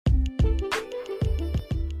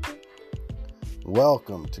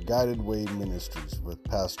Welcome to Guided Way Ministries with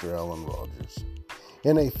Pastor Alan Rogers.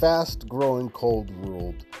 In a fast-growing cold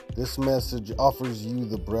world, this message offers you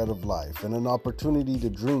the bread of life and an opportunity to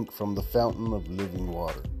drink from the fountain of living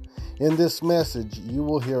water. In this message, you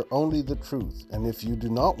will hear only the truth, and if you do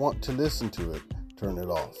not want to listen to it, turn it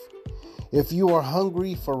off. If you are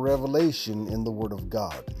hungry for revelation in the Word of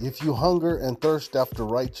God, if you hunger and thirst after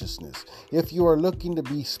righteousness, if you are looking to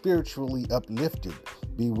be spiritually uplifted,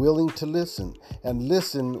 be willing to listen and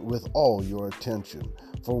listen with all your attention.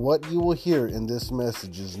 For what you will hear in this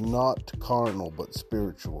message is not carnal but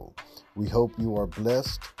spiritual. We hope you are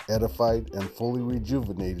blessed, edified, and fully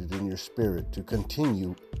rejuvenated in your spirit to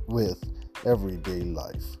continue with everyday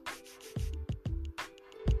life.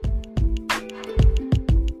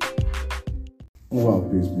 Well,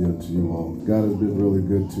 peace be unto you all. God has been really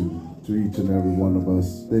good to each and every one of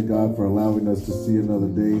us. Thank God for allowing us to see another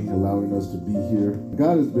day, allowing us to be here.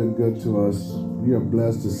 God has been good to us. We are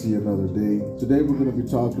blessed to see another day. Today we're going to be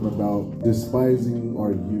talking about despising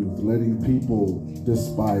our youth, letting people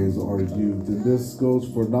despise our youth. And this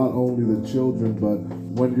goes for not only the children, but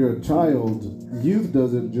when you're a child, youth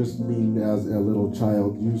doesn't just mean as a little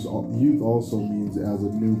child. Youth also means as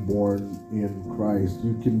a newborn in Christ.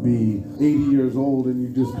 You can be 80 years old and you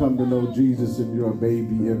just come to know Jesus and you're a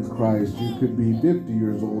baby in Christ. You could be 50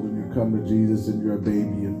 years old and you come to Jesus and you're a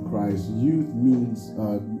baby in Christ. Youth means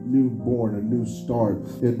a newborn, a new start.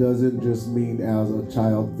 It doesn't just mean as a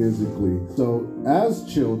child physically. So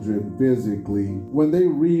as children physically, when they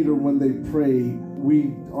read or when they pray,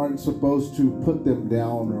 we aren't supposed to put them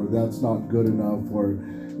down or that's not good enough or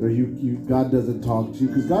God doesn't talk to you,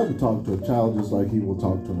 because God will talk to a child just like he will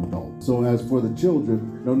talk to an adult. So as for the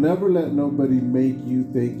children, never let nobody make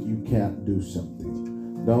you think you can't do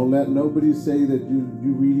something. Don't let nobody say that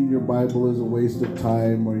you reading your Bible is a waste of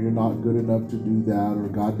time or you're not good enough to do that or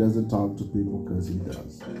God doesn't talk to people, because he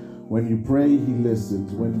does. When you pray, he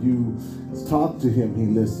listens. When you talk to him, he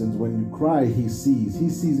listens. When you cry, he sees. He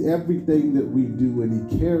sees everything that we do, and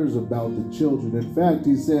he cares about the children. In fact,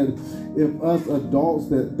 he said, if us adults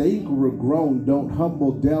that think we're grown don't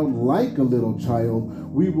humble down like a little child,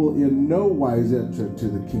 we will in no wise enter to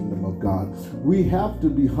the kingdom of God. We have to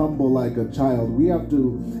be humble like a child. We have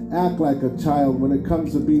to act like a child when it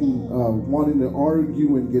comes to being wanting to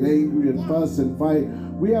argue and get angry and fuss and fight.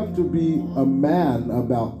 We have to be a man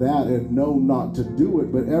about that and know not to do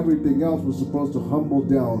it. But everything else, we're supposed to humble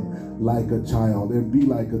down like a child and be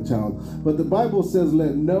like a child. But the Bible says,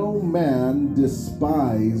 let no man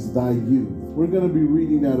despise thy youth. We're going to be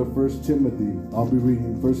reading out of 1 Timothy. I'll be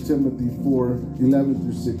reading 1 Timothy 4, 11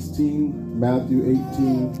 through 16, Matthew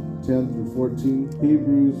 18, 10 through 14,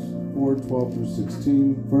 Hebrews 4, 12 through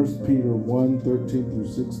 16, 1 Peter 1, 13 through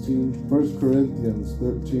 16, 1 Corinthians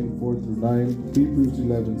 13, 4 through 9, Hebrews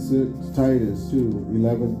 11, 6, Titus 2,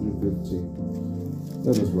 11 through 15.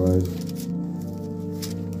 Let us rise.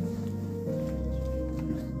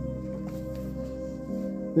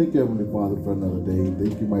 Thank you, Heavenly Father, for another day.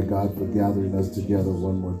 Thank you, my God, for gathering us together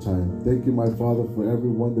one more time. Thank you, my Father, for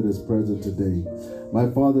everyone that is present today. My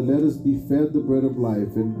Father, let us be fed the bread of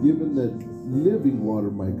life and given that living water,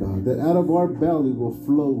 my God, that out of our belly will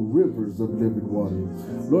flow rivers of living water.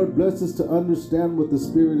 Lord, bless us to understand what the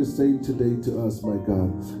Spirit is saying today to us, my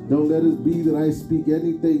God. Don't let it be that I speak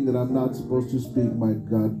anything that I'm not supposed to speak, my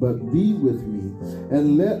God, but be with me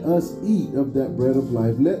and let us eat of that bread of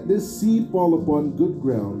life. Let this seed fall upon good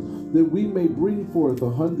ground that we may bring forth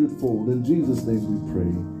 100-fold. In Jesus' name we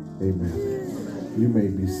pray. Amen. You may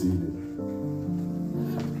be seated.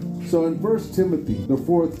 So in 1 Timothy, the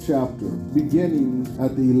 4th chapter, beginning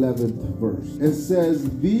at the 11th verse, it says,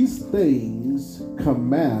 these things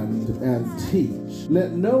command and teach.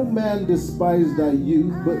 Let no man despise thy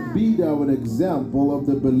youth, but be thou an example of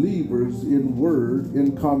the believers in word,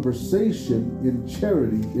 in conversation, in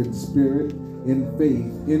charity, in spirit, in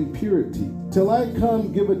faith, in purity. Till I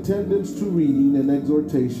come, give attendance to reading and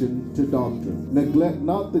exhortation to doctrine. Neglect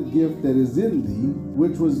not the gift that is in thee,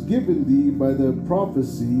 which was given thee by the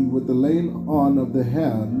prophecy with the laying on of the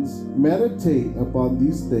hands. Meditate upon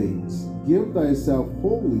these things. Give thyself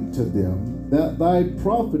wholly to them, that thy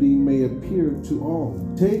profiting may appear to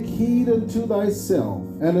all. Take heed unto thyself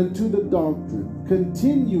and unto the doctrine.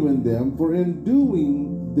 Continue in them, for in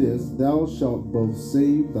doing this thou shalt both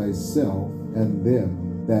save thyself and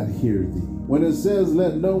them that hear thee. When it says,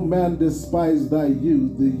 let no man despise thy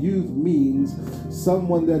youth, the youth means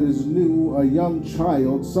someone that is new, a young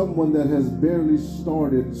child, someone that has barely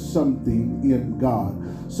started something in God.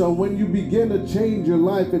 So when you begin to change your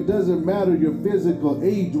life, it doesn't matter your physical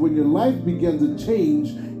age. When your life begins to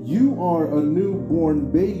change, You are a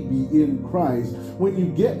newborn baby in Christ. When you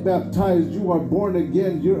get baptized, you are born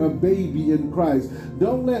again. You're a baby in Christ.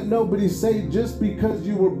 Don't let nobody say just because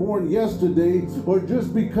you were born yesterday or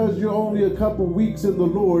just because you're only a couple weeks in the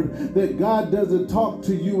Lord that God doesn't talk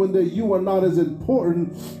to you and that you are not as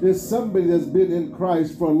important as somebody that's been in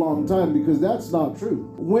Christ for a long time, because that's not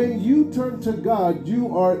true. When you turn to God,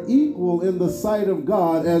 you are equal in the sight of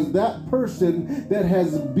God as that person that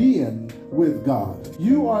has been with God.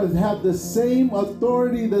 You have the same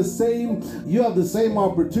authority, you have the same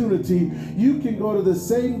opportunity. You can go to the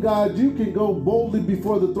same God. You can go boldly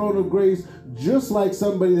before the throne of grace just like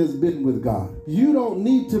somebody that's been with God. You don't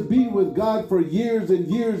need to be with God for years and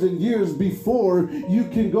years and years before you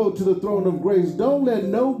can go to the throne of grace. Don't let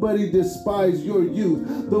nobody despise your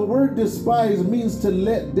youth. The word despise means to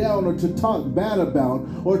let down or to talk bad about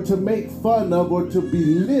or to make fun of or to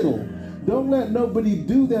belittle. Don't let nobody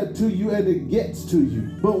do that to you and it gets to you.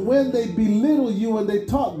 But when they belittle you and they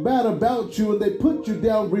talk bad about you and they put you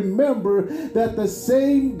down, remember that the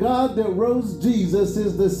same God that rose Jesus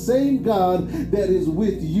is the same God that is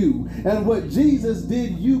with you. And what Jesus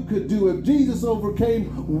did, you could do. If Jesus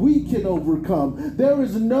overcame, we can overcome. There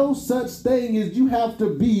is no such thing as you have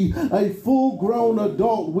to be a full-grown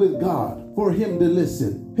adult with God for him to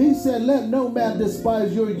listen. He said, let no man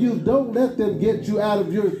despise your youth. Don't let them get you out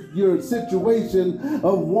of your situation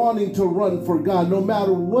of wanting to run for God, no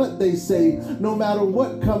matter what they say, no matter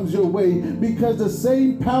what comes your way, because the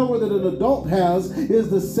same power that an adult has is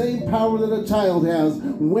the same power that a child has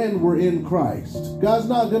when we're in Christ. God's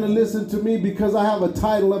not going to listen to me because I have a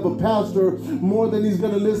title of a pastor more than he's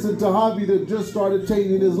going to listen to Javi that just started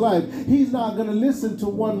changing his life. He's not going to listen to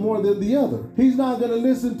one more than the other. He's not going to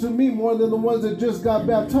listen to me more than the ones that just got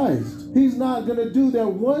baptized. He's not going to do that.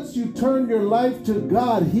 Once you turn your life to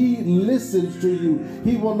God, he listens to you.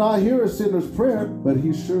 He will not hear a sinner's prayer, but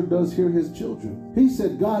he sure does hear his children. He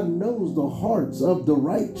said God knows the hearts of the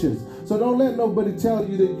righteous. So don't let nobody tell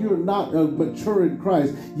you that you're not mature in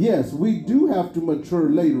Christ. Yes, we do have to mature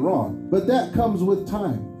later on, but that comes with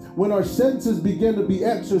time. When our senses begin to be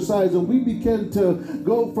exercised and we begin to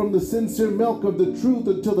go from the sincere milk of the truth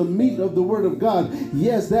until the meat of the word of God,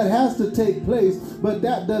 yes, that has to take place, but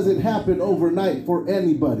that doesn't happen overnight for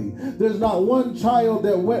anybody. There's not one child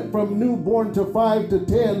that went from newborn to 5 to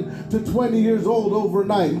 10 to 20 years old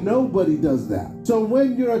overnight. Nobody does that. So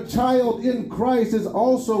when you're a child in Christ, it's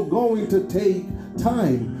also going to take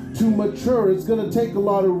time to mature. It's going to take a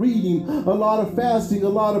lot of reading, a lot of fasting, a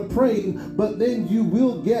lot of praying, but then you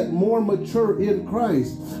will get more mature in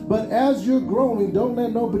Christ. But as you're growing, don't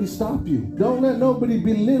let nobody stop you. Don't let nobody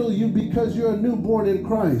belittle you because you're a newborn in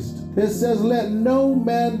Christ. It says, let no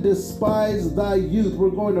man despise thy youth. We're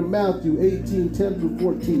going to Matthew 18:10 through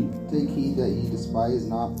 14. Take heed that ye despise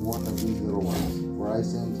not one of these little ones. For I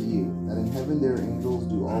say unto you, that in heaven their angels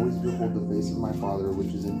do always behold the face of my Father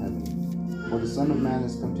which is in heaven. For the Son of Man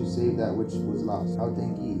is come to save that which was lost. How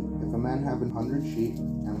think ye? If a man have 100 sheep,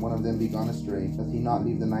 and one of them be gone astray, doth he not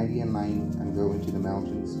leave the 99 and go into the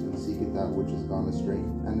mountains, and seeketh that which is gone astray?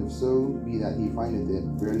 And if so be that he findeth it,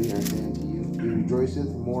 verily I say unto you, he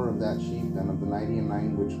rejoiceth more of that sheep than of the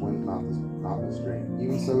 99 which went not astray.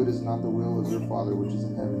 Even so it is not the will of your Father which is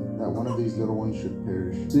in heaven, that one of these little ones should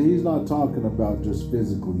perish. See, he's not talking about just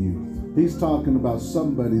physical youth. He's talking about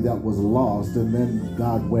somebody that was lost and then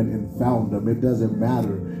God went and found them. It doesn't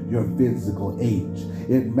matter your physical age.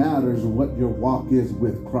 It matters what your walk is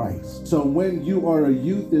with Christ. So when you are a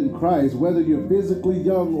youth in Christ, whether you're physically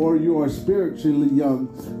young or you are spiritually young,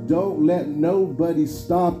 don't let nobody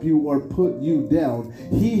stop you or put you down.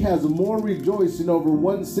 He has more rejoicing over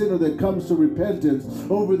one sinner that comes to repentance,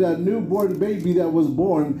 over that newborn baby that was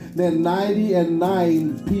born, than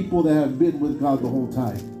 99 people that have been with God the whole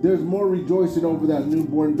time. There's more rejoicing over that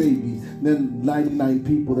newborn baby than 99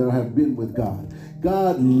 people that have been with God.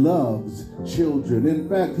 God loves children. In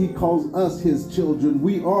fact, he calls us his children.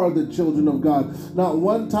 We are the children of God. Not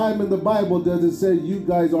one time in the Bible does it say, you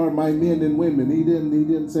guys are my men and women. He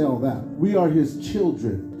didn't say all that. We are his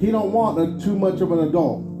children. He don't want too much of an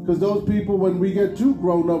adult. Because those people, when we get too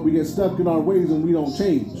grown up, we get stuck in our ways and we don't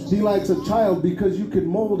change. He likes a child because you can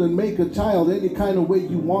mold and make a child any kind of way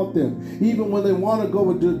you want them. Even when they want to go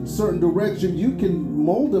in a certain direction, you can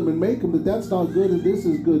mold them and make them that that's not good and this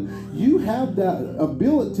is good. You have that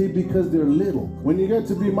ability because they're little. When you get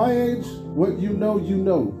to be my age, what you know, you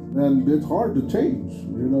know. And it's hard to change.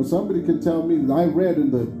 You know, somebody can tell me, I read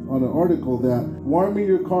on an article that warming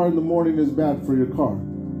your car in the morning is bad for your car.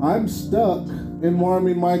 I'm stuck and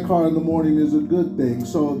warming my car in the morning is a good thing.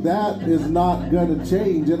 So that is not going to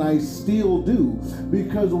change, and I still do.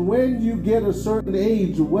 Because when you get a certain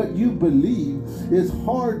age, what you believe is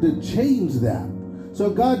hard to change that. So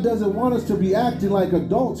God doesn't want us to be acting like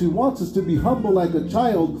adults. He wants us to be humble like a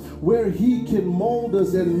child, where He can mold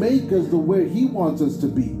us and make us the way He wants us to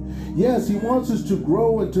be. Yes, He wants us to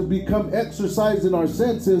grow and to become exercised in our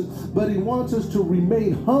senses, but He wants us to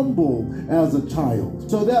remain humble as a child.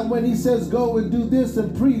 So that when He says go and do this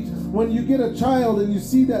and preach, when you get a child and you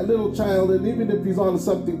see that little child, and even if he's on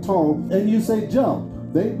something tall, and you say jump,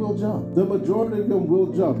 they will jump. The majority of them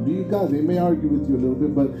will jump. You guys, they may argue with you a little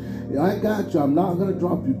bit, but I got you. I'm not going to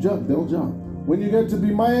drop you. Jump. They'll jump. When you get to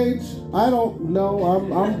be my age, I don't know.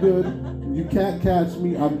 I'm good. You can't catch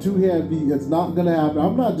me. I'm too heavy. It's not going to happen.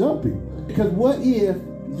 I'm not jumping. Because what if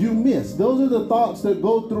you miss? Those are the thoughts that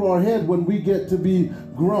go through our head when we get to be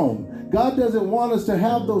grown. God doesn't want us to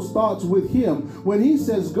have those thoughts with Him. When He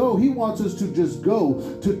says go, He wants us to just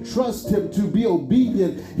go, to trust Him, to be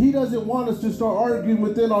obedient. He doesn't want us to start arguing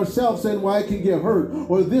within ourselves saying, well, I can get hurt,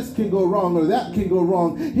 or this can go wrong, or that can go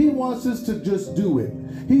wrong. He wants us to just do it.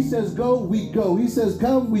 He says go, we go. He says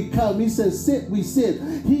come, we come. He says sit, we sit.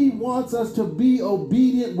 He wants us to be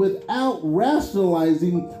obedient without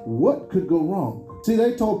rationalizing what could go wrong. See,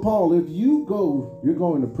 they told Paul, if you go, you're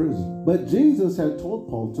going to prison. But Jesus had told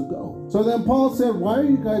Paul to go. So then Paul said, why are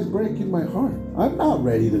you guys breaking my heart? I'm not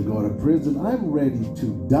ready to go to prison. I'm ready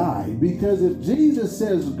to die. Because if Jesus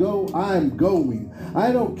says go, I'm going.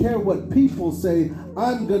 I don't care what people say.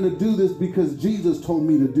 I'm going to do this because Jesus told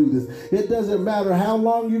me to do this. It doesn't matter how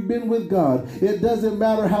long you've been with God. It doesn't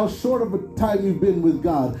matter how short of a time you've been with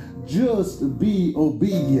God. Just be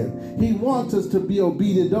obedient. He wants us to be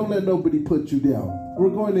obedient. Don't let nobody put you down.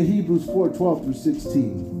 We're going to Hebrews 4:12 through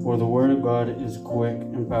 16. For the word of God is quick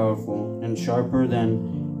and powerful, and sharper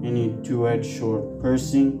than any two-edged sword,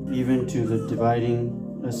 piercing even to the dividing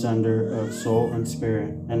asunder of soul and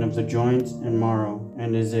spirit, and of the joints and marrow,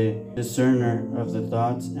 and is a discerner of the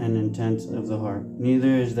thoughts and intents of the heart. Neither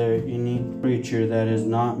is there any creature that is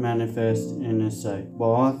not manifest in His sight, but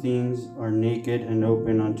all things are naked and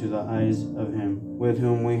open unto the eyes of Him with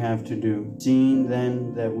whom we have to do. Seeing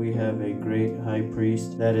then that we have a great high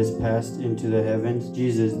priest that is passed into the heavens,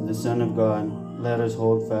 Jesus, the Son of God, let us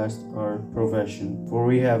hold fast our profession. For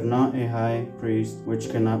we have not a high priest which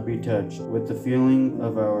cannot be touched with the feeling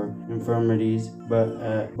of our infirmities, but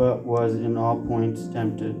was in all points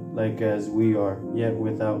tempted, like as we are, yet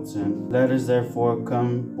without sin. Let us therefore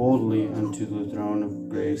come boldly unto the throne of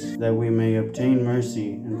grace, that we may obtain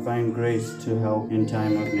mercy and find grace to help in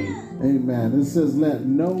time of need. Amen. It says, let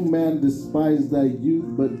no man despise thy youth,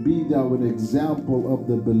 but be thou an example of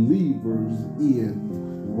the believers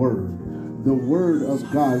in word. The word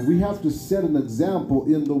of God. We have to set an example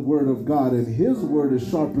in the word of God, and His word is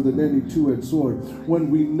sharper than any two-edged sword. When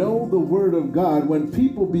we know the word of God, when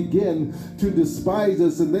people begin to despise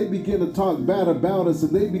us and they begin to talk bad about us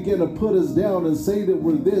and they begin to put us down and say that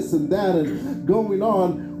we're this and that and going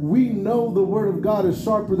on, we know the word of God is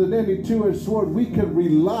sharper than any two-edged sword. We can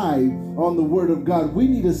rely on the word of God. We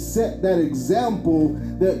need to set that example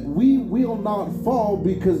that we will not fall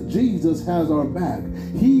because Jesus has our back.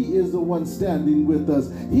 He is the one standing with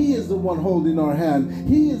us. He is the one holding our hand.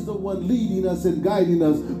 He is the one leading us and guiding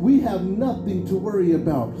us. We have nothing to worry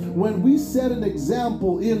about. When we set an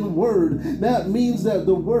example in word, that means that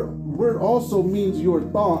the word also means your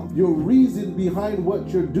thought, your reason behind what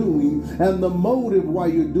you're doing, and the motive why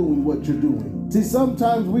you're doing what you're doing. See,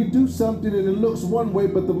 sometimes we do something and it looks one way,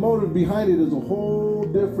 but the motive behind it is a whole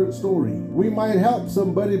different story. We might help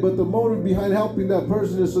somebody, but the motive behind helping that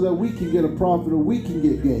person is so that we can get a profit or we can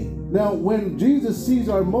get gain. Now, when Jesus sees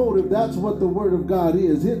our motive, that's what the word of God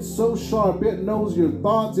is. It's so sharp. It knows your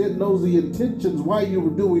thoughts. It knows the intentions, why you were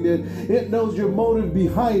doing it. It knows your motive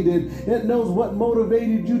behind it. It knows what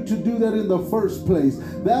motivated you to do that in the first place.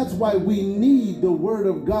 That's why we need the word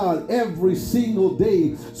of God every single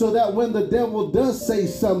day, so that when the devil does say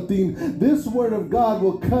something, this word of God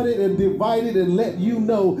will cut it and divide it and let you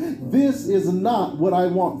know this is not what I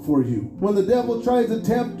want for you. When the devil tries to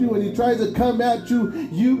tempt you and he tries to come at you,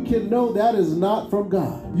 you can know that is not from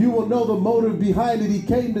God. You will know the motive behind it. He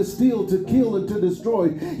came to steal, to kill, and to destroy.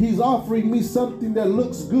 He's offering me something that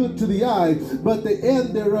looks good to the eye, but the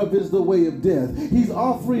end thereof is the way of death. He's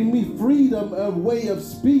offering me freedom of way of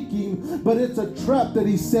speaking, but it's a trap that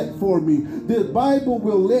he set for me. The Bible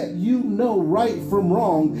will let you know right from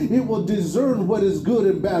wrong. It will discern what is good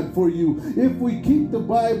and bad for you. If we keep the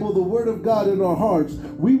Bible, the word of God, in our hearts,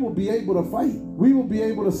 we will be able to fight. We will be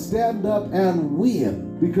able to stand up and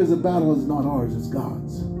win, because the battle is not ours, it's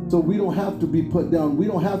God's. So we don't have to be put down. We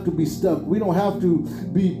don't have to be stuck. We don't have to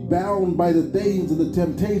be bound by the things and the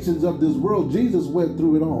temptations of this world. Jesus went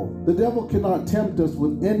through it all. The devil cannot tempt us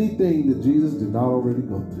with anything that Jesus did not already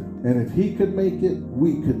go through. And if he could make it,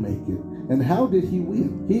 we could make it. And how did he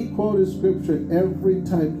win? He quoted scripture every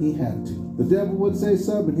time he had to. The devil would say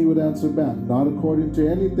something, he would answer back, not according to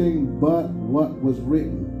anything but what was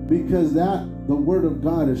written. Because the word of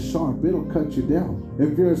God is sharp. It'll cut you down.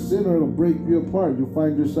 If you're a sinner, it'll break you apart. You'll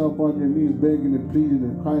find yourself on your knees begging and pleading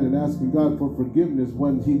and crying and asking God for forgiveness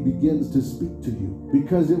when he begins to speak to you.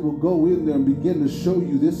 Because it will go in there and begin to show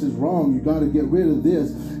you this is wrong. You got to get rid of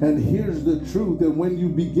this. And here's the truth. And when you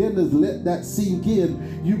begin to let that sink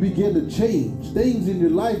in, you begin to change. Things in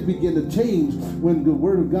your life begin to change when the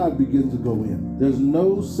word of God begins to go in. There's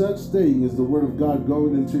no such thing as the word of God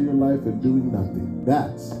going into your life and doing nothing.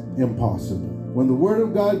 That's impossible. When the word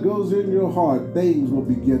of God goes in your heart, things will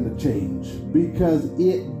begin to change because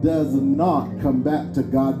it does not come back to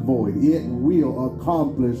God void. It will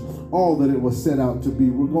accomplish all that it was set out to be.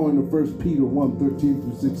 We're going to 1 Peter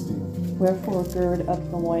 1:13-16. Wherefore gird up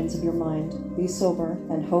the loins of your mind, be sober,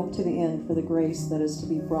 and hope to the end for the grace that is to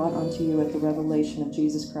be brought unto you at the revelation of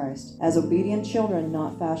Jesus Christ. As obedient children,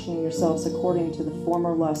 not fashioning yourselves according to the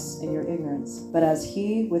former lusts in your ignorance, but as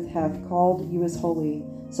he which hath called you is holy,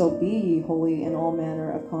 so be ye holy in all manner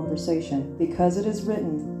of conversation, because it is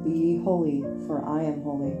written, be ye holy, for I am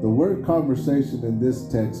holy. The word conversation in this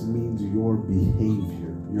text means your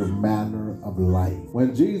behavior, your manner of life.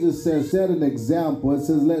 When Jesus says, set an example, it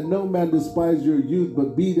says, let no man despise your youth,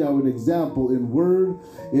 but be thou an example in word,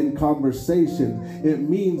 in conversation. It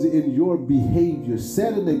means in your behavior.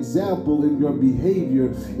 Set an example in your behavior,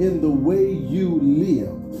 in the way you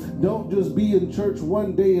live. Don't just be in church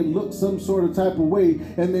one day and look some sort of type of way,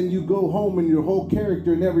 and then you go home and your whole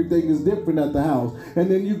character and everything is different at the house. And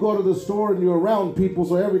then you go to the store and you're around people,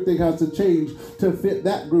 so everything has to change to fit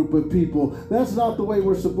that group of people. That's not the way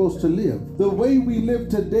we're supposed to live. The way we live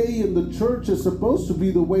today in the church is supposed to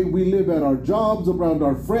be the way we live at our jobs, around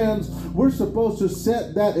our friends. We're supposed to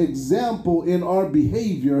set that example in our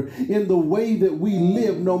behavior, in the way that we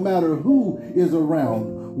live, no matter who is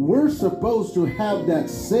around. We're supposed to have that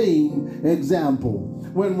same example.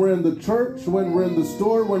 When we're in the church, when we're in the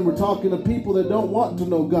store, when we're talking to people that don't want to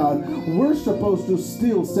know God, we're supposed to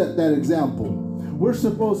still set that example. We're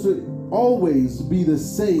supposed to always be the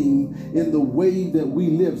same in the way that we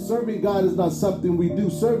live. Serving God is not something we do.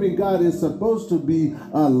 Serving God is supposed to be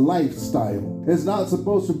a lifestyle. It's not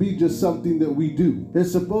supposed to be just something that we do.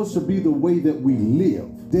 It's supposed to be the way that we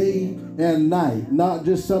live, day and night, not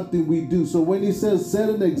just something we do. So when he says set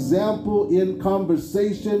an example in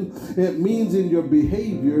conversation, it means in your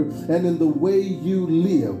behavior and in the way you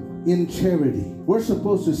live. In charity, we're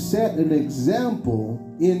supposed to set an example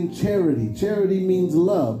in charity. Charity means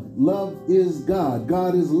love. Love is God.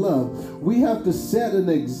 God is love. We have to set an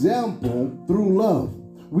example through love.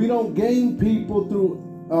 We don't gain people through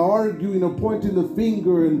arguing or pointing the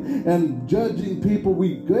finger and judging people.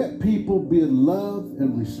 We get people with love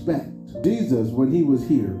and respect. Jesus, when he was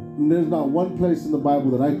here, and there's not one place in the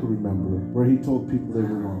Bible that I could remember where he told people they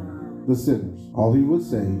were wrong. The sinners. All he would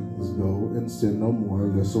say is go and sin no more,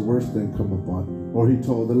 lest the worst thing come upon you. Or he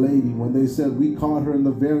told the lady when they said we caught her in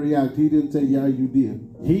the very act, he didn't say yeah you did.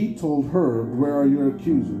 He told her, where are your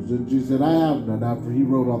accusers? And she said, I have none, after he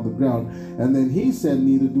wrote on the ground. And then he said,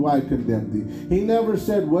 neither do I condemn thee. He never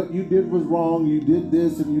said what you did was wrong, you did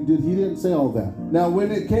this and you did. He didn't say all that. Now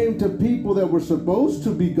when it came to people that were supposed to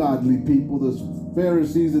be godly people, the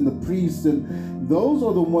Pharisees and the priests, and those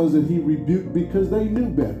are the ones that he rebuked because they knew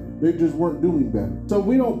better. They just weren't doing better. So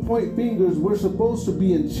we don't point fingers. We're supposed to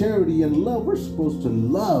be in charity and love. We're supposed to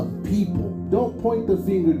love people. Don't point the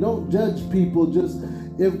finger. Don't judge people. Just,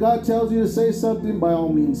 if God tells you to say something, by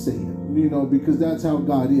all means say it. You know, because that's how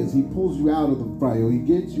God is. He pulls you out of the fire. He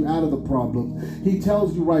gets you out of the problem. He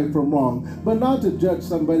tells you right from wrong. But not to judge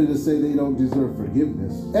somebody to say they don't deserve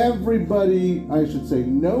forgiveness. Everybody, I should say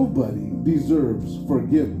nobody, deserves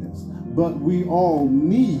forgiveness. But we all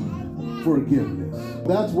need forgiveness.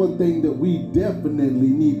 That's one thing that we definitely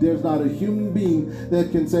need. There's not a human being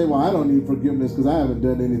that can say, well, I don't need forgiveness because I haven't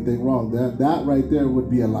done anything wrong. That right there would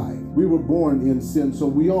be a lie. We were born in sin, so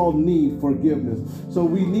we all need forgiveness. So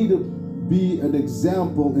we need to be an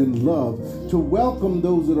example in love, to welcome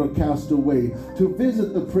those that are cast away, to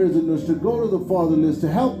visit the prisoners, to go to the fatherless, to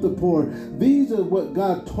help the poor. These are what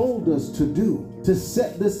God told us to do. To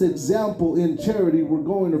set this example in charity, we're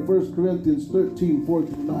going to 1 Corinthians 13,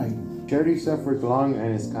 4-9. Charity suffereth long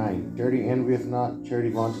and is kind. Charity envieth not. Charity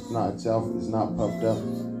vaunteth not itself, is not puffed up,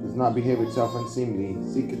 does not behave itself unseemly,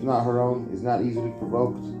 seeketh not her own, is not easily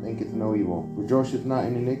provoked, thinketh no evil, rejoiceth not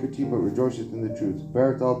in iniquity, but rejoiceth in the truth,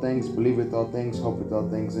 beareth all things, believeth all things, hopeth all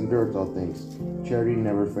things, endureth all things. Charity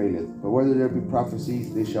never faileth. But whether there be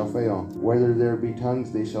prophecies, they shall fail. Whether there be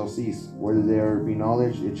tongues, they shall cease. Whether there be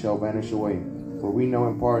knowledge, it shall vanish away. For we know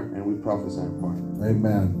in part, and we prophesy in part.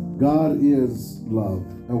 Amen. God is love,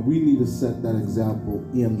 and we need to set that example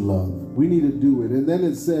in love. We need to do it. And then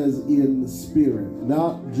it says in spirit,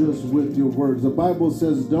 not just with your words. The Bible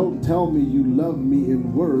says, don't tell me you love me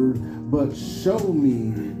in word, but show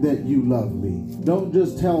me that you love me. Don't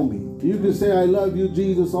just tell me. You can say, I love you,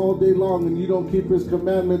 Jesus, all day long, and you don't keep his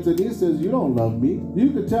commandments, and he says, you don't love me.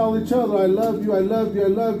 You can tell each other, I love you, I love you, I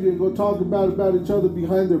love you, and go talk about each other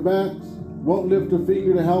behind their backs. Won't lift a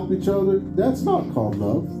finger to help each other. That's not called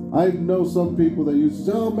love. I know some people that used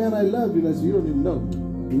to say, oh man, I love you. And I say, you don't even know me.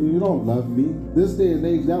 You don't love me. This day and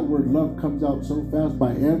age, that word love comes out so fast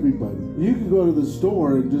by everybody. You can go to the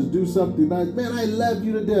store and just do something nice. Man, I love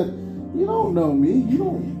you to death. You don't know me.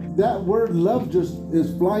 That word love just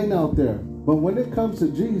is flying out there. But when it comes to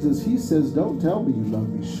Jesus, he says, don't tell me you love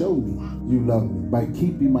me. Show me you love me by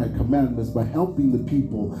keeping my commandments, by helping the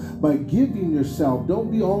people, by giving yourself. Don't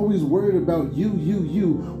be always worried about you.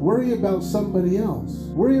 Worry about somebody else.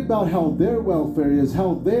 Worry about how their welfare is,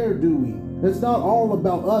 how they're doing. It's not all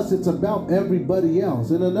about us, it's about everybody else.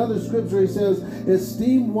 In another scripture, he says,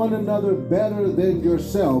 esteem one another better than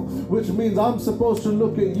yourself, which means I'm supposed to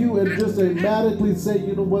look at you and just automatically say,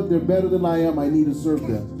 you know what, they're better than I am, I need to serve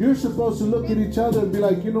them. You're supposed to look at each other and be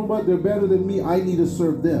like, you know what, they're better than me, I need to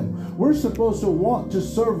serve them. We're supposed to want to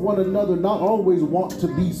serve one another, not always want to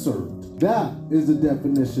be served. That is the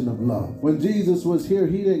definition of love. When Jesus was here,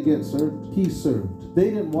 he didn't get served, he served. They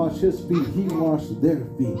didn't wash his feet, he washed their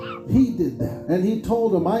feet. He did that. And he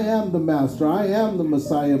told them, I am the master, I am the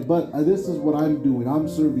Messiah, but this is what I'm doing. I'm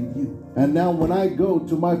serving you. And now when I go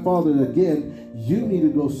to my Father again, you need to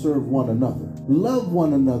go serve one another. Love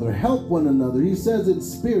one another. Help one another. He says in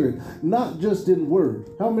spirit, not just in word.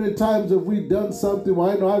 How many times have we done something? Well,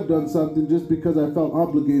 I know I've done something just because I felt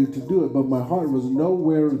obligated to do it, but my heart was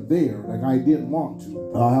nowhere there. Like I didn't want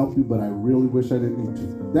to. I'll help you, but I really wish I didn't need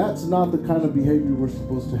to. That's not the kind of behavior we're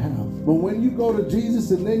supposed to have. But when you go to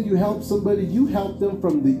Jesus and then you help somebody, you help them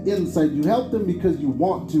from the inside. You help them because you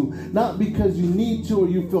want to, not because you need to or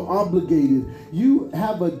you feel obligated. You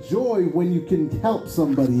have a joy when you can help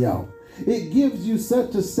somebody out. It gives you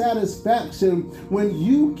such a satisfaction when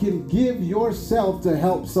you can give yourself to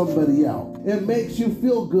help somebody out. It makes you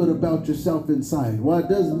feel good about yourself inside. Well, it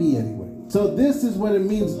does me anyway. So this is what it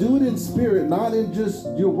means. Do it in spirit, not in just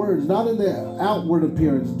your words, not in the outward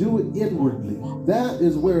appearance. Do it inwardly. That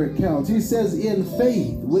is where it counts. He says in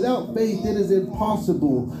faith. Without faith, it is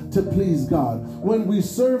impossible to please God. When we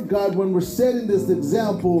serve God, when we're setting this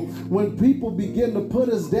example, when people begin to put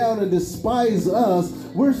us down and despise us,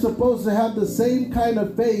 we're supposed to have the same kind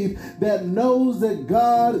of faith that knows that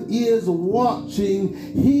God is watching.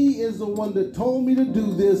 He is the one that told me to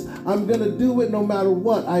do this. I'm going to do it no matter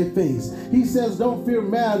what I face. He says, don't fear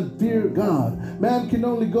man, fear God. Man can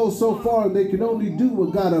only go so far. They can only do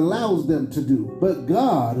what God allows them to do. But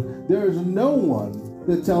God, there is no one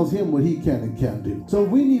that tells him what he can and can't do. So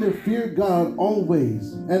we need to fear God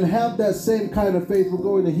always and have that same kind of faith. We're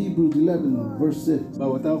going to Hebrews 11, verse 6.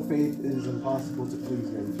 But without faith, it is impossible to please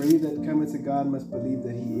him. For he that cometh to God must believe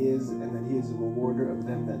that he is, and that he is a rewarder of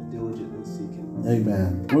them that diligently seek him.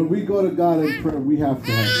 Amen. When we go to God in prayer, we have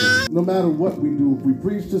to have faith. No matter what we do, if we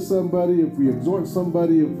preach to somebody, if we exhort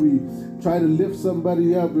somebody, if we try to lift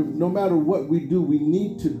somebody up, no matter what we do, we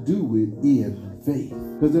need to do it in faith.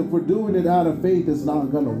 Because if we're doing it out of faith, it's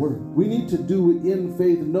not going to work. We need to do it in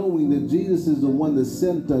faith, knowing that Jesus is the one that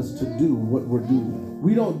sent us to do what we're doing.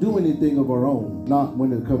 We don't do anything of our own, not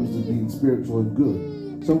when it comes to being spiritual and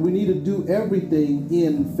good. So we need to do everything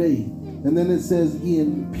in faith. And then it says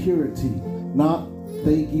in purity, not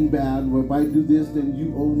thinking bad. Well, if I do this, then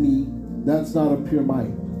you owe me. That's not a pure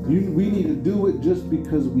mind. We need to do it just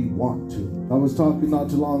because we want to. I was talking not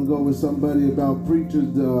too long ago with somebody about preachers.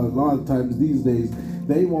 A lot of times these days,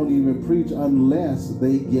 they won't even preach unless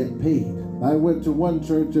they get paid. I went to one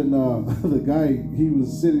church and the guy, he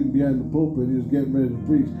was sitting behind the pulpit. He was getting ready to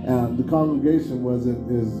preach. And the congregation wasn't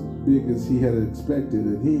as big as he had expected.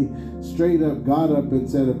 And he straight up got up and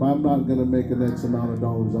said, if I'm not going to make an X amount of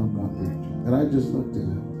dollars, I'm not preaching. And I just looked at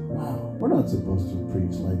him. Wow, we're not supposed to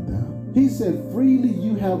preach like that. He said, freely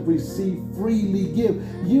you have received, freely give.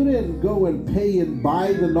 You didn't go and pay and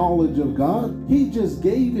buy the knowledge of God. He just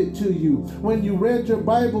gave it to you. When you read your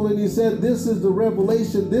Bible and he said, this is the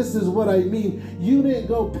revelation, this is what I mean, you didn't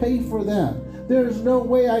go pay for that. There's no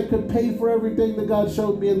way I could pay for everything that God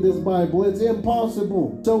showed me in this Bible. It's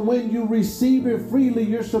impossible. So when you receive it freely,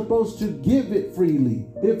 you're supposed to give it freely.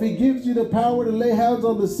 If he gives you the power to lay hands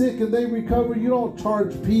on the sick and they recover, you don't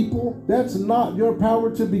charge people. That's not your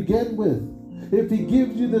power to begin with. If he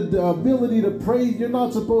gives you the ability to pray, you're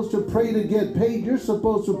not supposed to pray to get paid. You're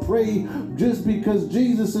supposed to pray just because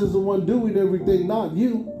Jesus is the one doing everything, not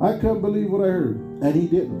you. I couldn't believe what I heard. And he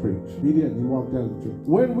didn't preach. He didn't. He walked out of the church.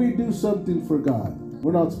 When we do something for God,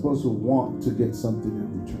 we're not supposed to want to get something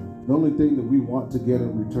in return. The only thing that we want to get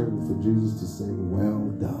in return is for Jesus to say, well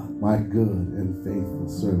done, my good and faithful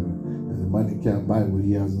servant. And the money can't buy what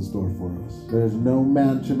he has in store for us. There's no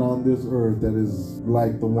mansion on this earth that is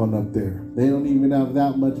like the one up there. They don't even have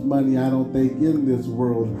that much money, I don't think, in this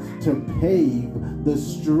world to pave the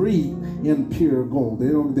street in pure gold.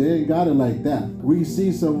 They ain't got it like that. We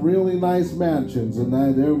see some really nice mansions and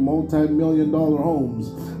they're multi-million-dollar homes.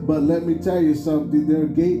 But let me tell you something, their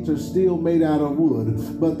gates are still made out of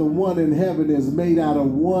wood. But the one in heaven is made out of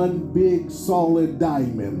one big solid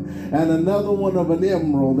diamond. And another one of an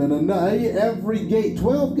emerald. And every gate,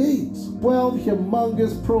 12 gates. 12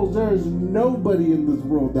 humongous pearls. There is nobody in this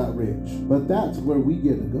world that rich. But that's where we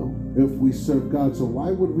get to go if we serve God. So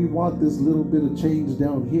why would we want this little bit of change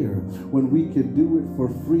down here when we can do it for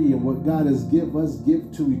free? And what God has give us,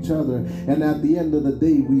 give to each other. And at the end of the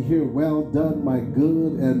day, we hear, well done, my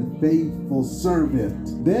good and faithful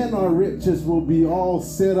servant. Then our riches will be all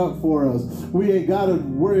set up for us. We ain't got to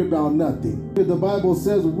worry about nothing. The Bible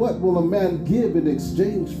says, what will a man give in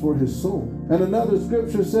exchange for his soul? And another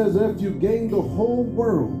scripture says, if you gain the whole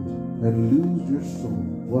world and lose your soul,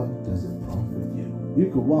 what does it profit you?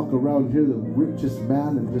 You could walk around here the richest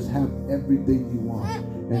man and just have everything you want,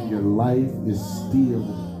 and your life is still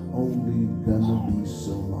only gonna be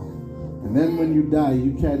so long. And then when you die,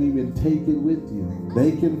 you can't even take it with you.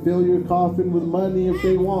 They can fill your coffin with money if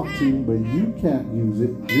they want to, but you can't use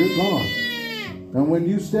it. You're gone. And when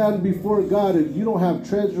you stand before God and you don't have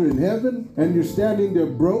treasure in heaven, and you're standing there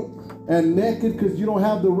broke and naked because you don't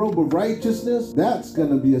have the robe of righteousness, that's going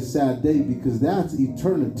to be a sad day, because that's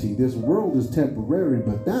eternity. This world is temporary,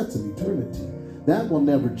 but that's an eternity. That will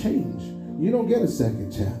never change. You don't get a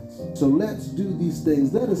second chance. So let's do these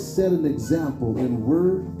things. Let us set an example in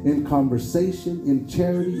word, in conversation, in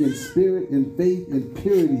charity, in spirit, in faith, in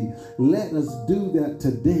purity. Let us do that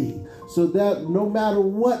today, so that no matter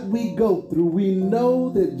what we go through, we know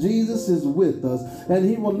that Jesus is with us, and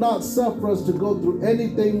he will not suffer us to go through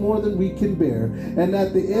anything more than we can bear. And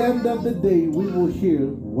at the end of the day, we will hear,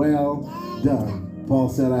 well done. Paul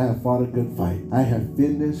said, I have fought a good fight. I have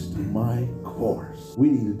finished my course. We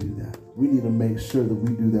need to do that. We need to make sure that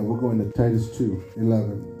we do that. We're going to Titus 2,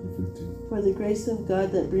 11 to 15. For the grace of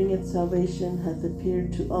God that bringeth salvation hath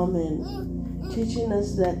appeared to all men, teaching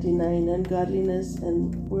us that denying ungodliness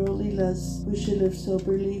and worldly lusts, we should live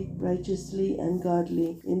soberly, righteously, and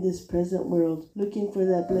godly in this present world, looking for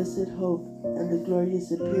that blessed hope and the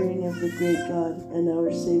glorious appearing of the great God and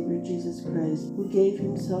our Savior Jesus Christ, who gave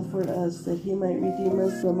himself for us, that he might redeem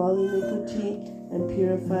us from all iniquity and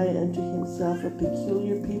purify unto himself a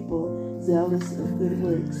peculiar people, zealous of good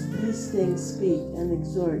works. These things speak and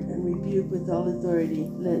exhort and rebuke with all authority.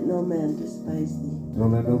 Let no man despise thee.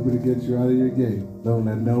 Don't let nobody get you out of your game. Don't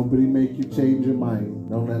let nobody make you change your mind.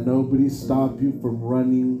 Don't let nobody stop you from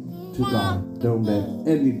running to God. Don't let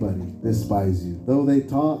anybody despise you. Though they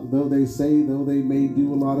talk, though they say, though they may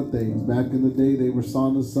do a lot of things. Back in the day, they were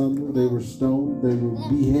sawn asunder, they were stoned, they were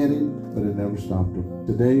beheaded, but it never stopped them.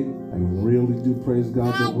 Today, I really do praise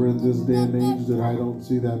God that we're in this day and age, that I don't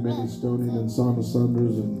see that many stoning and sawn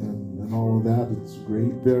asunders and all of that. It's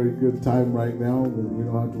great. Very good time right now, but we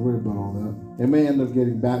don't have to worry about all that. It may end up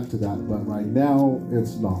getting back to that, but right now,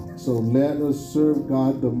 it's not. So let us serve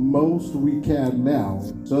God the most we can now,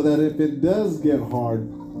 so that if it does get hard,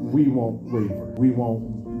 we won't waver. We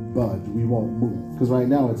won't budge. We won't move. Because right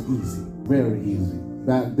now, it's easy. Very easy.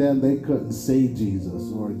 Back then, they couldn't say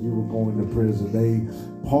Jesus, or you were going to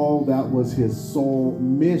prison. Paul, that was his sole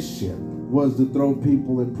mission, was to throw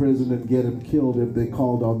people in prison and get them killed if they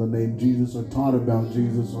called on the name Jesus or taught about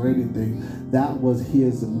Jesus or anything. That was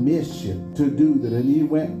his mission, to do that. And he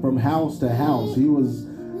went from house to house. He was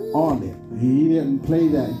on it. He didn't play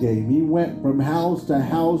that game. He went from house to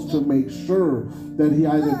house to make sure that he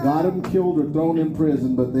either got them killed or thrown in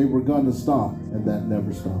prison, but they were going to stop. And that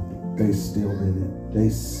never stopped them. They still did it. They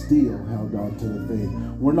still held on to the faith.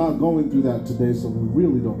 We're not going through that today, so we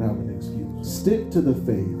really don't have an excuse. Stick to the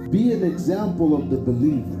faith. Be an example of the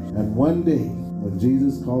believers. And one day, when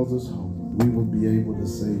Jesus calls us home, we will be able to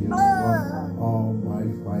say, you know what? All my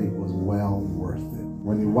fight was well worth it.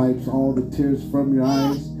 When he wipes all the tears from your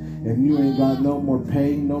eyes and you ain't got no more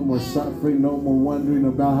pain, no more suffering, no more wondering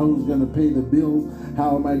about who's going to pay the bills.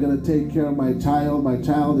 How am I going to take care of my child? My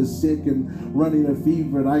child is sick and running a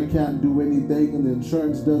fever and I can't do anything, and the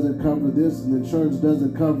insurance doesn't cover this and the insurance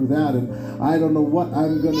doesn't cover that, and I don't know what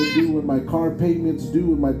I'm going to do when my car payment's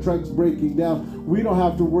due and my truck's breaking down. We don't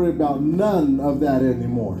have to worry about none of that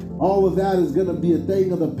anymore. All of that is going to be a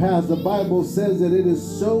thing of the past. The Bible says that it is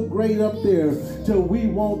so great up there till we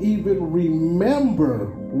won't even remember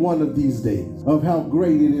one of these days of how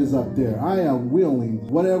great it is up there. I am willing,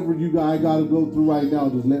 whatever I got to go through right now,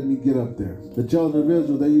 just let me get up there. The children of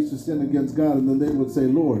Israel, they used to sin against God, and then they would say,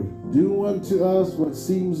 Lord, do unto us what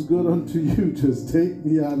seems good unto you. Just take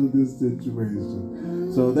me out of this situation.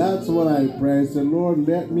 So that's what I pray. I said, Lord,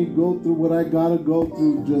 let me go through what I got to go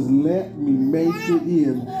through. Just let me make it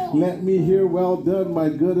in. Let me hear, well done, my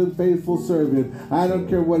good and faithful servant. I don't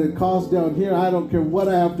care what it costs down here. I don't care what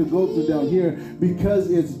I have to go through down here,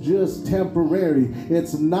 because it's just temporary.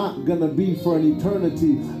 It's not going to be for an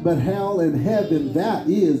eternity. But hell and heaven, that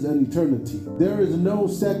is an eternity. There is no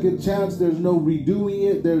second chance. There's no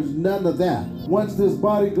redoing it. There's none of that. Once this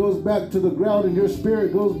body goes back to the ground and your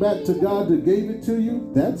spirit goes back to God that gave it to you,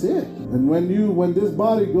 that's it. And when this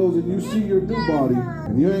body goes and you see your new body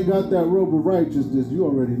and you ain't got that robe of righteousness, you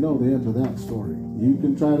already know the end of that story. You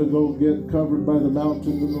can try to go get covered by the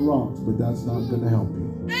mountains and the rocks, but that's not going to help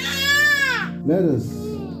you. Let us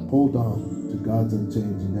hold on to God's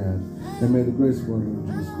unchanging hand, and may the grace of our Lord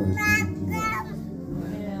Jesus Christ be with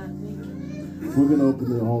you. We're going to open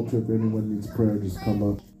the altar. If anyone needs prayer, just come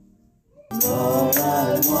up. Lord,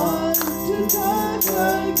 I want to talk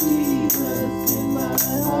like Jesus in my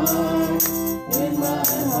heart, in my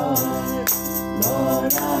heart.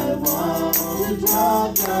 Lord, I want to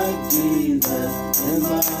talk like Jesus in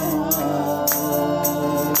my heart,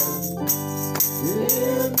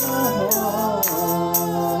 in my heart,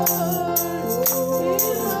 in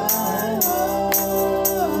my heart.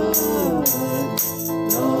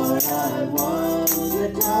 Lord, I want to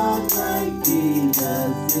talk like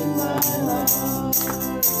Jesus in my heart.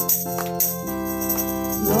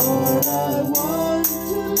 Lord, I want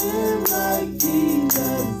to live like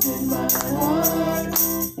Jesus in my heart,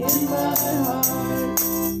 in my heart.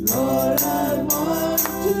 Lord, I want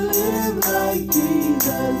to live like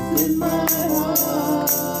Jesus in my heart,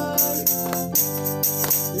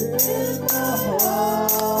 in my heart,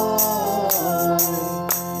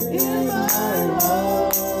 in my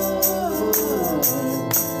heart.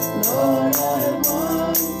 Lord, I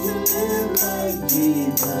want to live like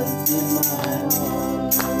Jesus in my heart.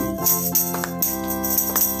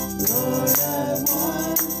 Lord, I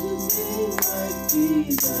want to sing like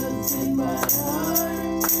Jesus in my heart.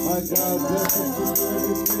 My God, bless us to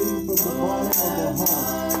everything from the bottom of the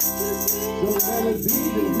heart. Don't let it be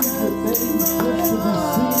that we the things just to be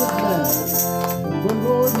seen of man. But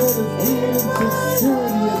Lord, let us do it in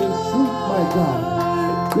sincerity and in truth, my God.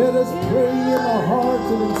 Let us pray in our hearts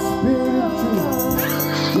and in spirit and truth.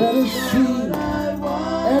 Let us see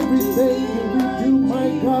everything that we do, my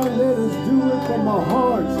God. Let us do it from our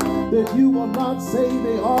hearts, that you will not say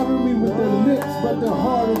they honor me with their lips, but their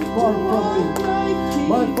heart is far from me.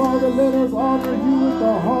 My Father, let us honor you with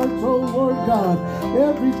our hearts, oh Lord God.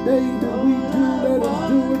 Everything that we do, let us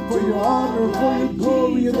do it for your honor, for your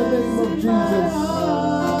glory, in the name of Jesus.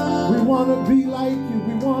 We want to be like you.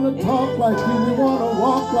 We want to talk like you. We want to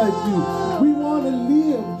walk like you. We want to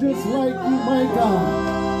live just like you, my God.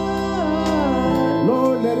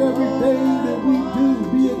 Lord, let everything that we do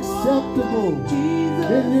be acceptable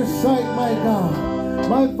in your sight, my God.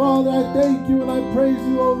 My Father, I thank you and I praise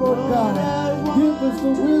you, oh Lord God. Give us the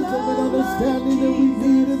wisdom and understanding that we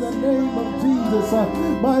need in the name of Jesus.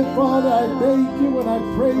 My Father, I thank you and I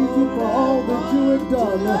praise you for all that you have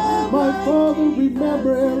done. My Father,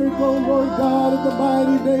 remember Eric, oh Lord God, in the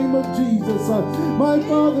mighty name of Jesus. My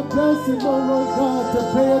Father, bless him, oh Lord God, to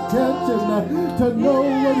pay attention, to know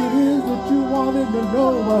what it is that you want him to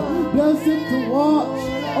know. Bless him to watch.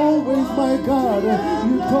 Always, my God,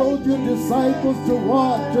 you told your disciples to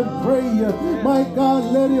watch and pray. My God,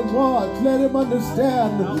 let him watch, let him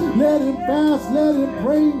understand, let him fast, let him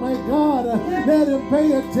pray, my God. Let him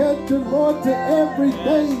pay attention, Lord, to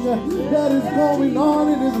everything that is going on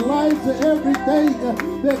in his life, to everything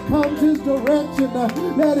that comes his direction.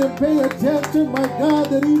 Let him pay attention, my God,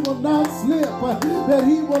 that he will not slip, that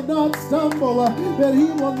he will not stumble, that he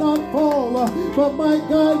will not fall. But my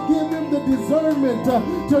God, give him the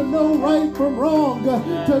discernment to know right from wrong,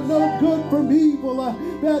 to know good from evil,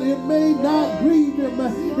 that it may not grieve him.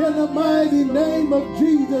 In the mighty name of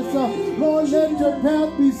Jesus, Lord, let your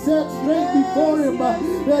path be set straight before him,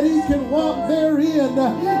 that he can walk therein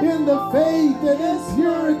in the faith and in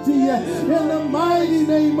purity. In the mighty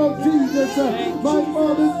name of Jesus, my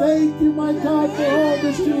Father, thank you, my God, for all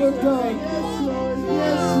that you have done.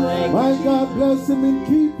 My God, bless him and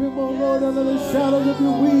keep him, O Lord, under the shadows of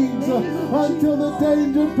your wings until the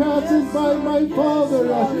danger passes by, my Father.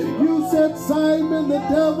 You said, Simon, the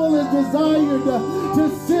devil is desired to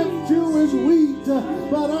sift you as wheat,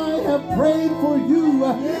 but I have prayed for you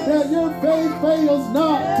that your faith fails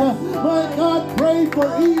not. My God, pray for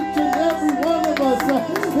each and every one of us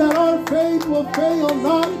that our faith will fail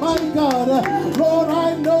not, my God. Lord,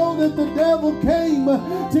 I know that the devil came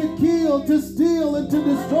to kill, to steal, and to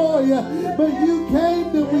destroy, but you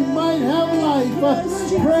came that we might have life.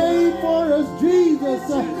 Pray for us, Jesus,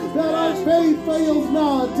 that our faith fails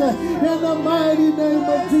not. In the mighty name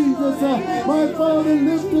of Jesus, my Father,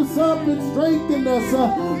 lift us up and strengthen us.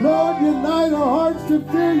 Lord, unite our hearts to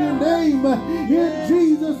fear your name. In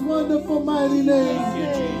Jesus' wonderful mighty name. Thank you,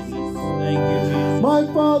 Jesus. Thank you, Jesus. My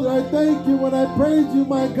Father, I thank you when I praise you,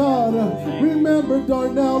 my God. Remember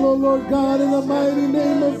Darnell, oh Lord God, in the mighty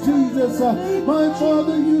name of Jesus. My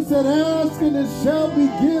Father, you said, ask and it shall be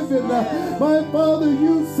given. My Father,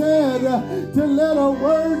 you said to let our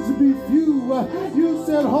words be few. You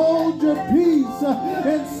said, hold your peace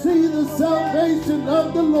and see the salvation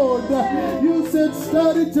of the Lord. You said,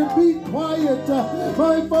 study to be quiet.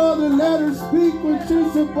 My Father, let her speak when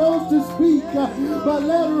she's supposed to speak, but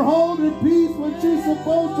let her hold her peace when she's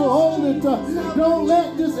supposed to hold it. Don't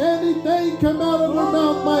let just anything come out of her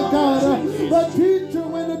mouth, my God, but teach her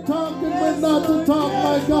when to talk and when not to talk,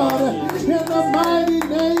 my God. In the mighty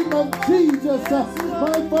name of Jesus,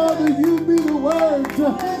 my Father, you be the words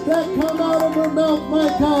that come out of her mouth, my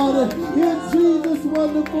God. In Jesus'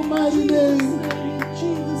 wonderful mighty name.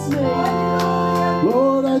 Jesus' name.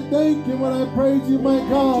 Lord, I thank you when I praise you, my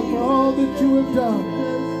God, for all that you have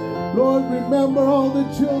done. Lord, remember all the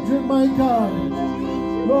children, my God.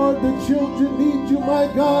 Lord, the children need you, my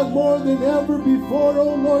God, more than ever before,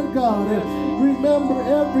 oh Lord God. Remember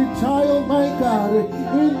every child, my God,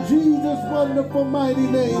 in Jesus' wonderful mighty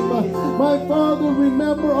name. My Father,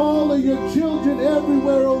 remember all of your children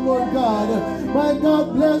everywhere, oh Lord God. My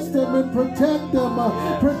God, bless them and protect them.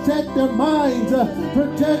 Protect their minds.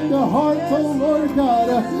 Protect their hearts, oh Lord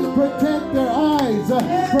God. Protect their eyes.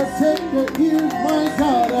 Protect their ears, my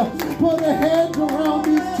God. Put a hedge around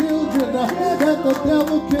these children that the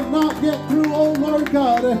devil cannot get through, oh Lord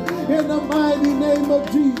God. In the mighty name of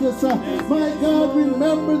Jesus. My God,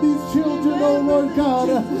 remember these children, oh Lord God.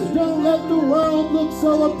 Don't let the world look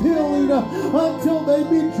so appealing until they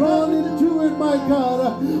be drawn into it, my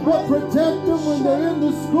God. But protect them when they're in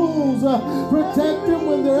the schools. Protect them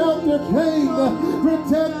when they're out there playing.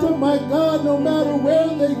 Protect them, my God, no matter where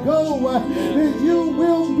they go. That you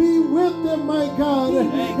will be with them, my God.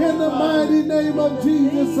 In the mighty name of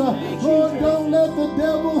Jesus. Lord, don't let the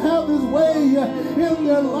devil have his way in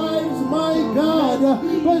their lives, my God.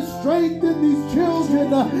 But strengthen these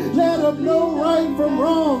children. Let them know right from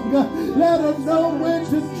wrong. Let them know when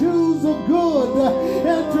to choose the good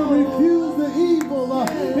and to refuse the evil.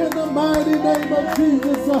 In the mighty name of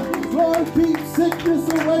Jesus. Lord, keep sickness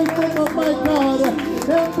away from them, my God.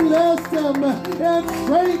 And bless them and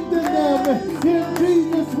strengthen them in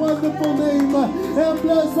Jesus' wonderful name. And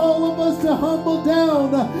bless all of us to humble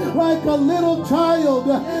down like a little child,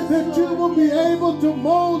 that you will be able to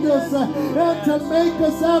mold us and to make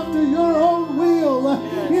us after your own will.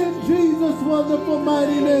 In Jesus' wonderful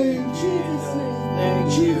mighty name. Jesus' name.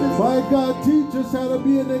 Thank you. My God, teach us how to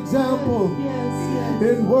be an example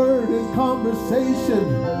in word, in conversation,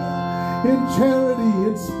 in charity,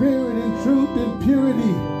 in spirit, in truth, in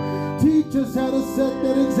purity. Teach us how to set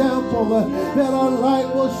that example, that our light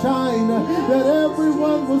will shine, that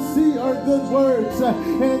everyone will see our good works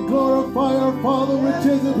and glorify our Father which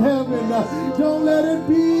is in heaven. Don't let it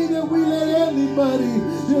be that we let anybody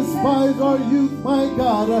despise our youth, my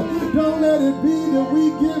God. Don't let it be that we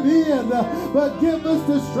give in, but give us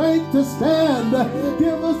the strength to stand.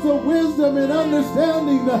 Give us the wisdom and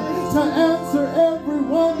understanding to answer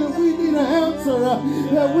everyone that we need to answer,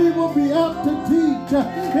 that we will be apt to teach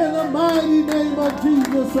in the mighty name of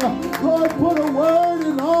Jesus. Lord, put a word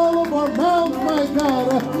in all of our mouths, my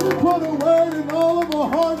God. Put a word in all of our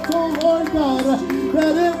hearts, oh Lord God,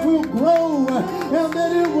 that it will grow and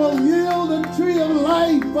that it will yield a tree of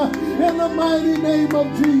life in the mighty name of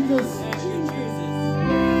Jesus. Thank you,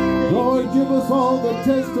 Jesus. Lord, give us all the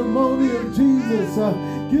testimony of Jesus.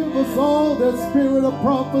 Give us all the spirit of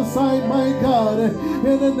prophesying, my God,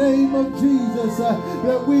 in the name of Jesus,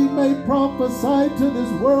 that we may prophesy to this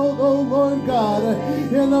world, oh Lord God,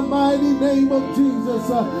 in the mighty name of Jesus.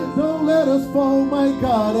 Don't let us fall, my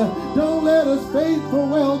God. Don't let us faint for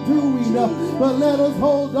well-doing, but let us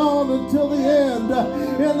hold on until the end,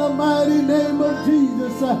 in the mighty name of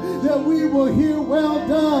Jesus, that we will hear, well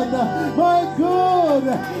done, my good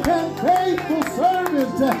and faithful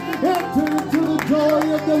servant, enter into the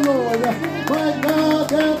joy of the Lord. My God,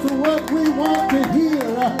 that's what we want to hear.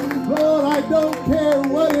 Lord, I don't care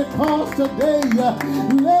what it costs today.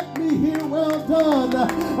 Let me hear, well done.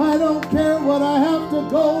 I don't care what I have to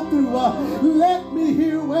go through. Let me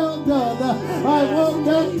hear, well done. I want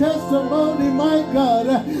that testimony, my God,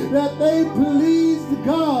 that they pleased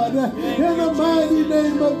God in the mighty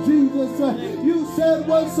name of Jesus. You said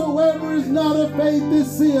whatsoever is not of faith is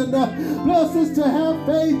sin. Bless us to have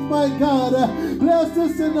faith, my God. Bless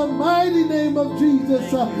us in the mighty name of Jesus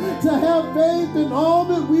to have faith in all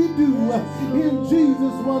that we do in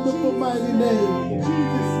Jesus' wonderful mighty name. In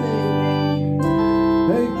Jesus' name.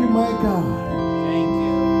 Thank you, my God. Thank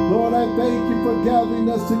you. Lord, I thank you for gathering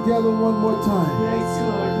us together one more time. Yes,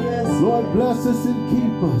 Lord. Yes. Lord, bless us and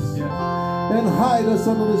keep us and hide us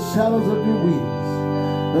under the shadows of your wings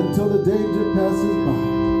until the danger passes by.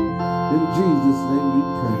 In Jesus' name we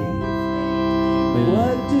pray.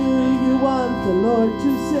 What do you want the Lord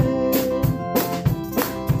to say?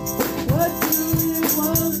 What do you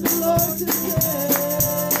want the Lord to say?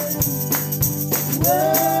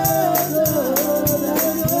 Well done, thou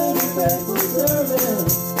good and faithful servant,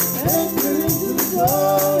 enter into the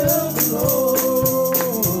joy of the Lord.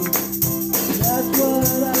 That's what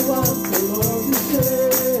I want the Lord to say.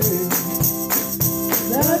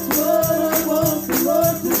 That's what I want the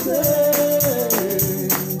Lord to say.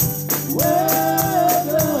 Well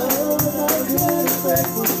done, thou good and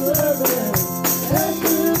faithful servant,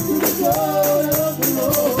 enter into the joy of the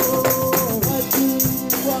Lord. What do you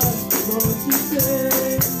want the Lord to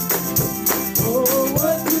say? Oh,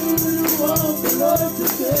 what do you want the Lord to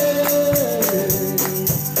say?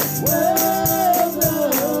 Well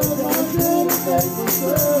done, thou good and faithful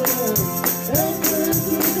servant, enter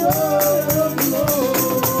into the joy of the Lord.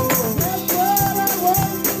 That's what I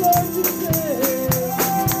want the Lord to say.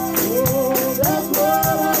 Oh, that's what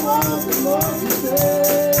I want the Lord to say.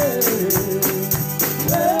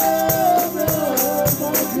 Well done,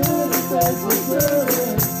 my good and faithful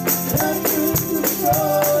servant, enter into the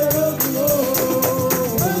joy of the Lord.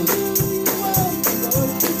 What do you want the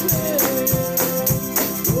Lord to say?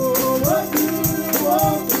 Oh, what do you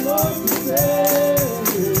want the Lord to say?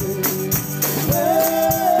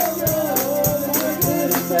 Well done, my good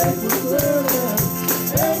and faithful servant,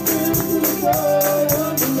 enter into the joy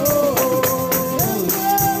of the Lord.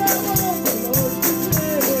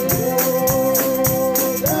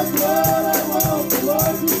 That's what I want the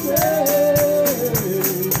Lord to say.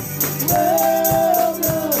 Well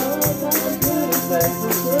done, my good and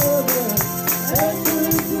faithful servant, enter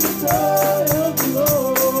into the joy of the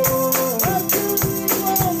Lord. What do you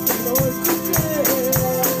want the Lord to say?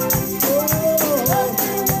 Oh, what do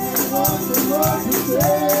you want the Lord to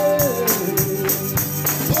say?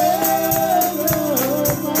 Well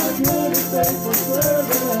done, my good and faithful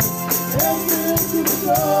servant, enter into the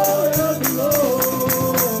joy of the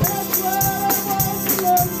Lord. That's what I want the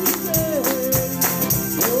Lord to say.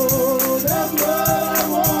 Oh, that's what I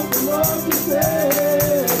want the Lord to say.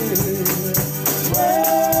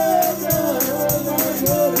 Well done, my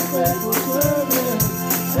good and faithful servant,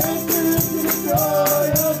 enter into the joy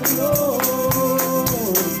of the Lord.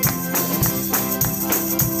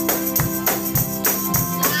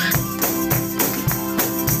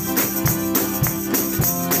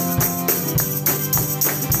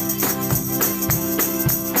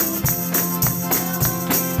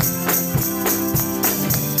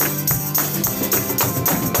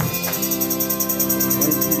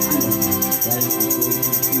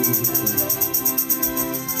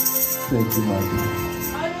 Thank you, my God.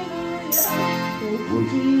 Thank you,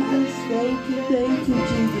 Jesus. Thank you,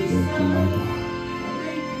 Jesus. Thank you, my God.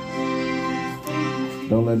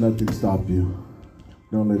 Don't let nothing stop you.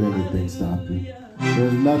 Don't let anything stop you.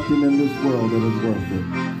 There's nothing in this world that is worth it.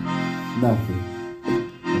 Nothing.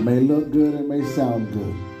 It may look good, it may sound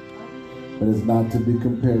good, but it's not to be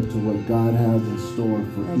compared to what God has in store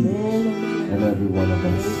for each and every one of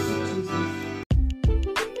us.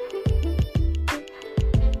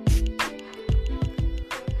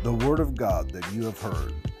 The word of God that you have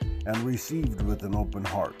heard and received with an open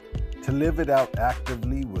heart, to live it out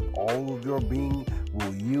actively with all of your being,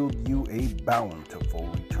 will yield you a bountiful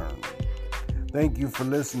return. Thank you for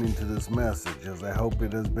listening to this message, as I hope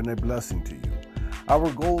it has been a blessing to you. Our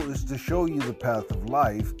goal is to show you the path of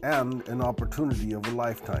life and an opportunity of a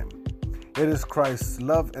lifetime. It is Christ's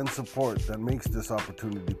love and support that makes this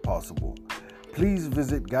opportunity possible. Please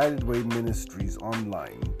visit Guided Way Ministries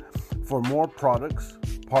online for more products,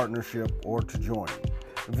 partnership, or to join.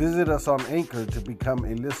 Visit us on Anchor to become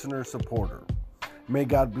a listener supporter. May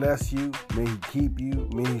God bless you, may He keep you,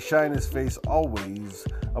 may He shine His face always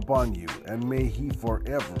upon you, and may He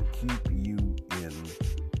forever keep you